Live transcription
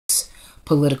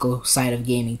political side of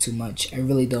gaming too much. I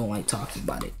really don't like talking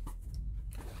about it.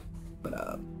 But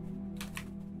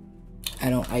I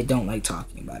don't like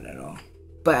talking about it at all.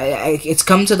 But it's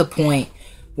come to the point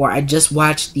where I just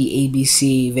watched the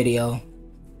ABC video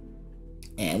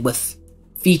and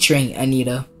featuring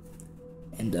Anita,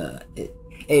 and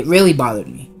it really bothered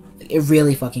me. It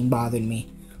really fucking bothered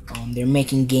me. They're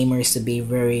making gamers to be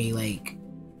very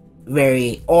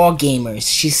all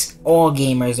gamers. All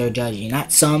gamers are judging,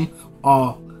 not some,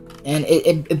 all. And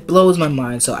it blows my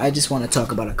mind. So I just want to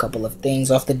talk about a couple of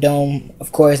things off the dome.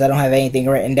 Of course, I don't have anything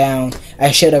written down.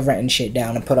 I should have written shit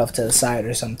down and put off to the side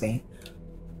or something.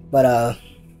 But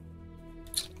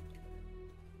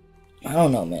I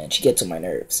don't know, man. She gets on my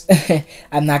nerves.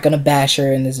 I'm not gonna bash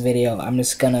her in this video. I'm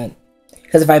just gonna,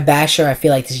 because if I bash her, I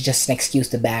feel like this is just an excuse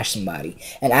to bash somebody,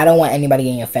 and I don't want anybody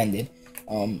getting offended.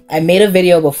 I made a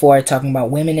video before talking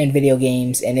about women in video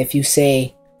games, and if you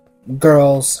say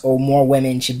girls or more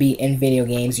women should be in video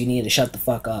games, you need to shut the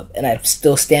fuck up. And I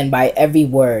still stand by every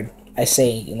word I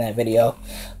say in that video.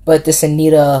 But this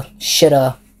Anita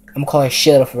shitta, I'm gonna call her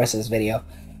shitta for the rest of this video.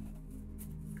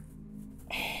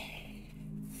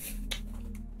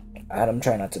 I'm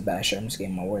trying not to bash her. I'm just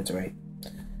getting my words right.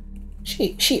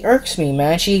 She irks me,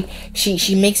 man. She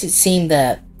makes it seem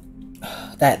that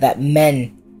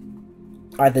men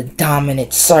are the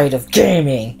dominant side of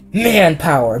gaming.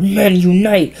 Manpower, men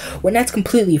unite. When that's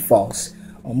completely false.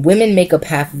 Women make up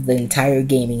half of the entire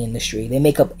gaming industry. They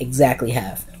make up exactly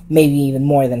half, maybe even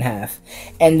more than half.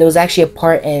 And there was actually a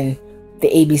part in the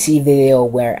ABC video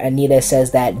where Anita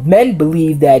says that men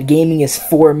believe that gaming is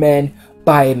for men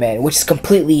by men, which is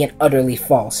completely and utterly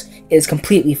false. It is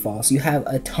completely false. You have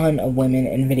a ton of women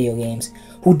in video games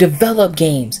who develop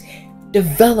games,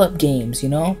 you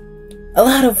know? A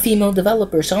lot of female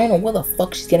developers. So I don't know where the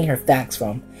fuck she's getting her facts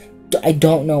from. I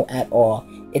don't know at all.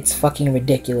 It's fucking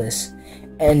ridiculous.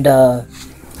 And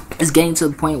it's getting to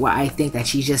the point where I think that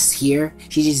she's just here.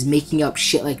 She's just making up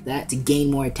shit like that to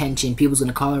gain more attention. People's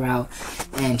gonna call her out,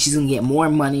 and she's gonna get more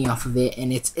money off of it.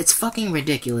 And it's fucking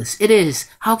ridiculous. It is.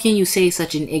 How can you say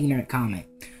such an ignorant comment?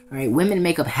 All right, women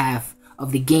make up half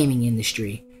of the gaming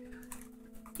industry.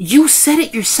 You said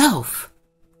it yourself.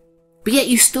 But yet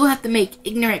you still have to make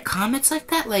ignorant comments like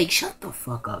that? Like, shut the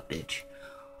fuck up, bitch.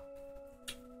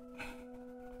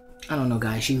 I don't know,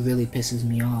 guys. She really pisses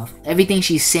me off. Everything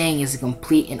she's saying is a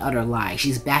complete and utter lie.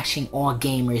 She's bashing all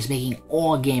gamers, making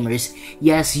all gamers,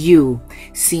 yes, you,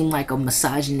 seem like a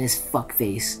misogynist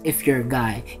fuckface if you're a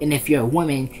guy. And if you're a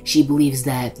woman, she believes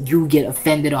that you get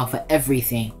offended off of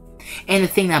everything. And the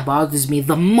thing that bothers me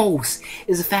the most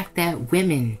is the fact that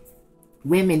women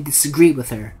disagree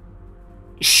with her.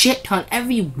 Shit ton. If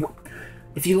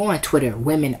you go on Twitter,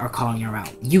 women are calling her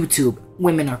out. YouTube,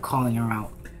 women are calling her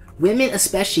out. Women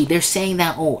especially, they're saying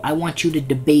that, oh, I want you to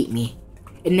debate me.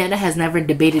 Anita has never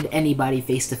debated anybody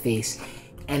face to face.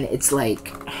 And it's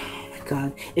like, oh my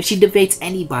god, if she debates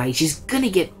anybody, she's gonna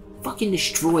get fucking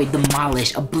destroyed,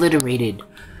 demolished, obliterated.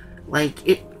 Like,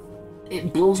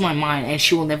 it blows my mind, and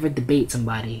she will never debate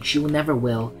somebody. She will never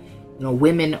will. You know,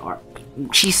 women are,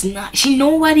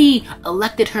 nobody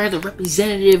elected her the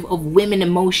representative of women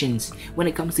emotions when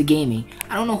it comes to gaming.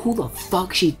 I don't know who the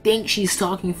fuck she thinks she's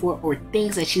talking for or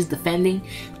thinks that she's defending.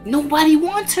 Nobody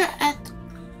wants her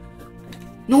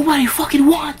nobody fucking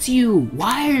wants you.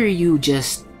 Why are you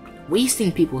just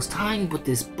wasting people's time with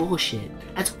this bullshit?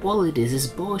 That's all it is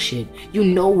bullshit. You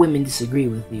know women disagree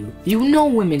with you.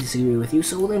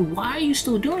 So then why are you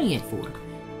still doing it for?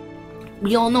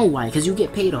 We all know why, because you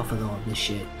get paid off of all this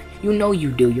shit. You know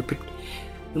you do.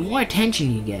 The more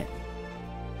attention you get,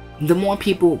 the more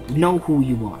people know who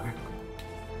you are.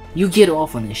 You get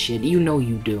off on this shit. You know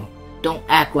you do. Don't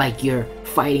act like you're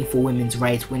fighting for women's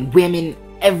rights when women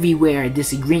everywhere are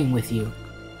disagreeing with you.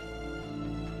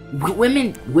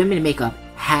 Women make up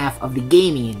half of the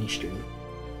gaming industry.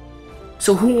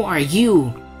 So who are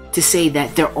you to say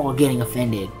that they're all getting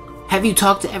offended? Have you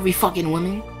talked to every fucking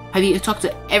woman? Have you talked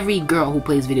to every girl who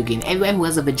plays video games? Everyone who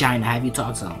has a vagina, have you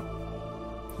talked to them?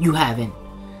 You haven't.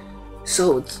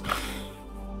 So,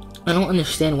 I don't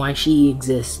understand why she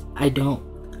exists. I don't.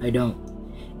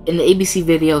 In the ABC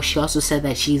video, she also said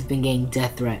that she's been getting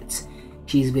death threats.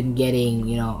 She's been getting,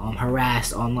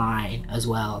 harassed online as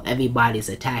well. Everybody's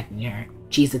attacking her.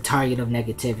 She's the target of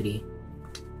negativity.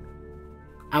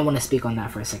 I want to speak on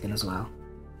that for a second as well.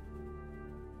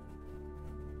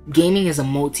 Gaming is a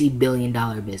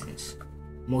multi-billion-dollar business.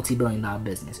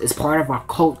 It's part of our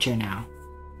culture now.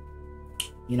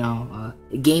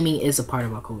 Gaming is a part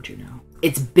of our culture now.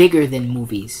 It's bigger than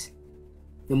movies.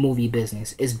 The movie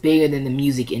business is bigger than the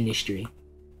music industry.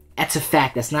 That's a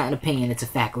fact. That's not an opinion. It's a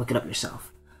fact. Look it up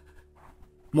yourself.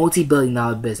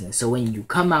 multi-billion-dollar business. So when you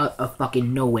come out of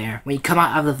fucking nowhere, when you come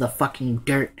out of the fucking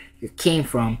dirt you came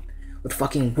from, with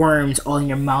fucking worms all in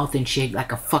your mouth and shit,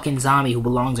 like a fucking zombie who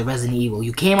belongs to Resident Evil,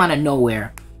 you came out of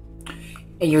nowhere,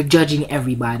 and you're judging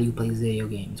everybody who plays video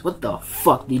games. What the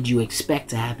fuck did you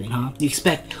expect to happen, huh? You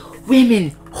expect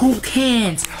women hold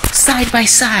hands, side by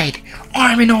side,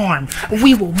 arm in arm, and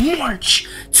we will march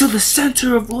to the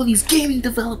center of all these gaming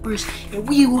developers, and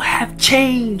we will have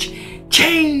change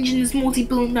in this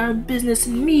multi-billion-dollar business,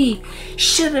 and me,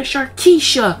 Anita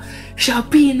Sarkeesian, shall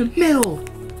be in the middle,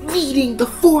 leading the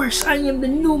force. I am the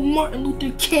new Martin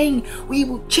Luther King. We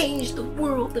will change the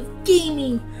world of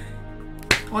gaming.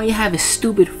 All you have is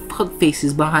stupid fuck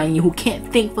faces behind you who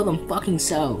can't think for them fucking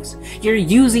selves. You're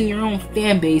using your own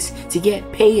fan base to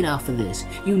get paid off of this.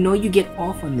 You know you get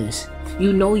off on this.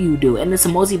 You know you do. And it's a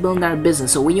multi-billion-dollar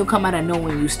business. So when you come out of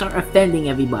nowhere and you start offending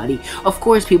everybody, of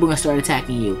course people are going to start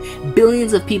attacking you.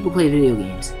 Billions of people play video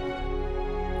games.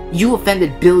 You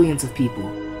offended billions of people.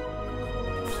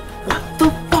 What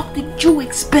the fuck did you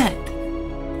expect?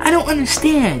 I don't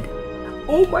understand.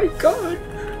 Oh my god.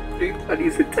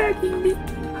 Everybody's attacking me.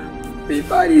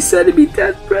 Everybody's sending me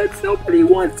death threats. Nobody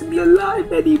wants to be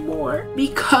alive anymore.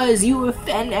 Because you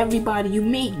offend everybody. You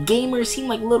make gamers seem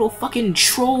like little fucking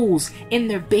trolls in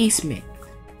their basement.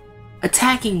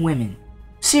 Attacking women.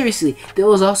 Seriously, there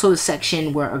was also a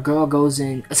section where a girl goes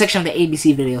in, a section of the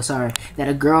ABC video, sorry, that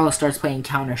a girl starts playing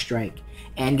Counter-Strike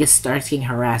and starts getting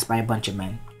harassed by a bunch of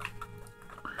men.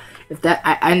 If that,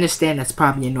 I understand that's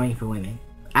probably annoying for women.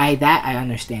 I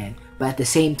understand. But at the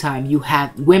same time,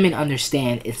 women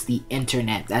understand it's the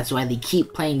internet. That's why they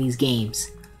keep playing these games.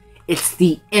 It's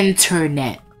the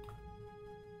internet.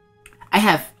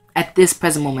 At this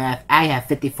present moment, I have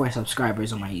 54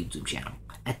 subscribers on my YouTube channel.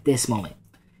 At this moment.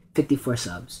 54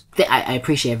 subs. I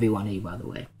appreciate every one of you, by the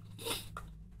way.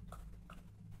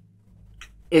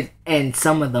 And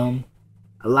some of them,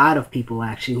 a lot of people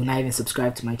actually, who not even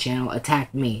subscribed to my channel,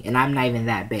 attacked me. And I'm not even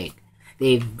that big.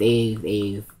 They've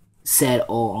said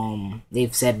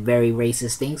they've said very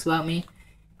racist things about me.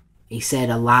 They said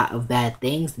a lot of bad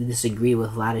things. They disagree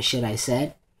with a lot of shit I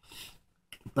said.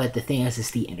 But the thing is,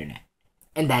 it's the internet.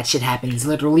 And that shit happens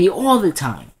literally all the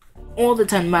time. All the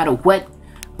time, no matter what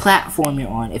platform you're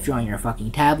on. If you're on your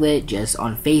fucking tablet, just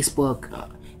on Facebook,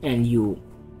 and you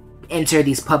enter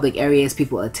these public areas,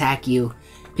 people attack you.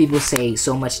 People say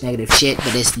so much negative shit,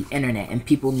 but it's the internet, and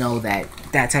people know that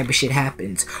that type of shit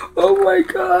happens. Oh my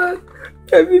god,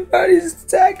 everybody's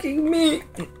attacking me.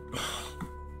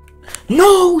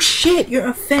 No shit, you're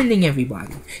offending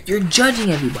everybody. You're judging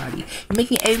everybody. You're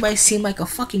making everybody seem like a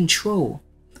fucking troll.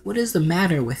 What is the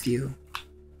matter with you?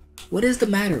 What is the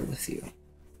matter with you?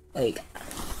 Like,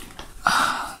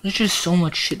 there's just so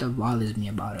much shit that bothers me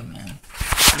about her, man.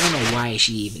 I don't know why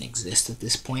she even exists at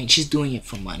this point. She's doing it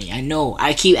for money. I know.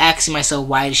 I keep asking myself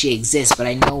why does she exist, but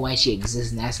I know why she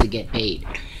exists, and that's to get paid.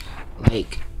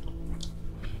 Like,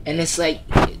 and it's like,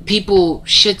 people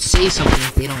should say something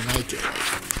if they don't like it.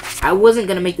 Like, I wasn't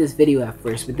gonna make this video at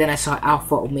first, but then I saw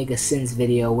Alpha Omega Sin's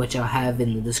video, which I'll have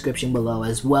in the description below,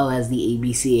 as well as the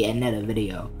ABC and Netta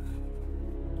video.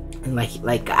 And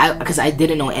because I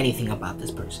didn't know anything about this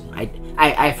person.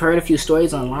 I've heard a few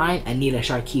stories online. Anita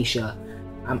Sarkeesian.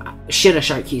 Anita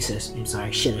Sarkeesian. I'm sorry,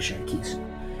 Anita Sarkeesian.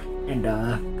 And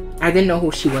I didn't know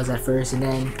who she was at first, and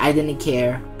then I didn't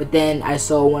care. But then I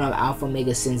saw one of Alpha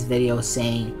Omega Sin's videos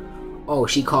saying, "Oh,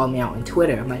 she called me out on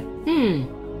Twitter." I'm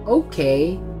like,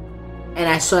 okay. And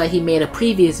I saw that he made a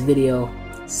previous video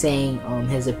saying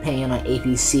his opinion on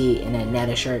APC and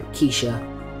Anita Sarkeesian.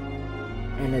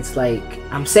 And it's like,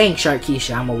 I'm saying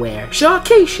Sarkeesian, I'm aware.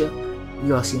 Sarkeesian!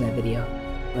 You all seen that video.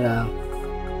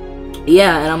 But,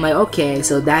 yeah, and I'm like, okay,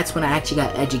 so that's when I actually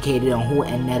got educated on who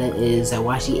Anita is. I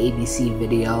watched the ABC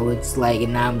video. It's like,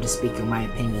 and now I'm just speaking my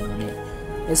opinion on it.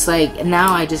 It's like,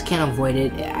 now I just can't avoid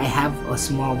it. I have a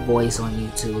small voice on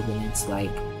YouTube, and it's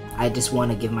like, I just want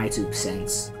to give my 2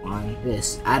 cents on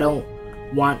this. I don't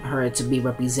want her to be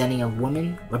representative of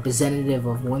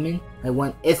women. I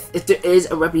want, if there is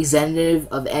a representative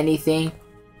of anything,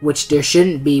 which there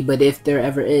shouldn't be, but if there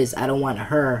ever is, I don't want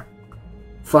her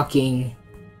fucking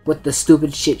with the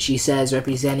stupid shit she says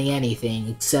representing anything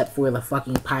except for the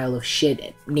fucking pile of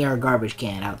shit near a garbage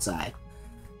can outside.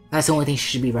 That's the only thing she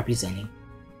should be representing.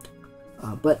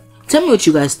 But tell me what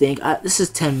you guys think. This is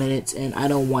 10 minutes and I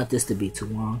don't want this to be too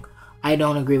long. I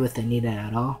don't agree with Anita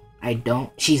at all. I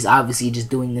don't. She's obviously just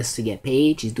doing this to get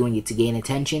paid. She's doing it to gain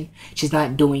attention. She's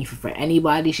not doing it for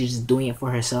anybody. She's just doing it for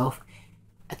herself.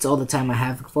 That's all the time I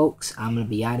have, folks. I'm going to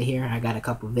be out of here. I got a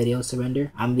couple videos to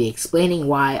render. I'm going to be explaining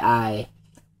why I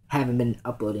haven't been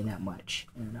uploading that much.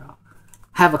 And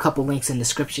have a couple links in the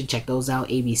description. Check those out.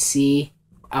 ABC,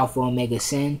 Alpha Omega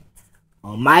Sin.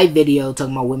 My video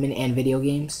talking about women and video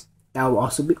games. That will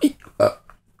also be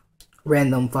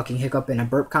random fucking hiccup and a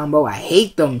burp combo. I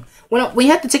hate them. When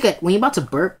you have to take when you're about to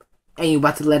burp and you're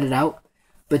about to let it out,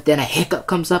 but then a hiccup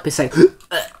comes up, it's like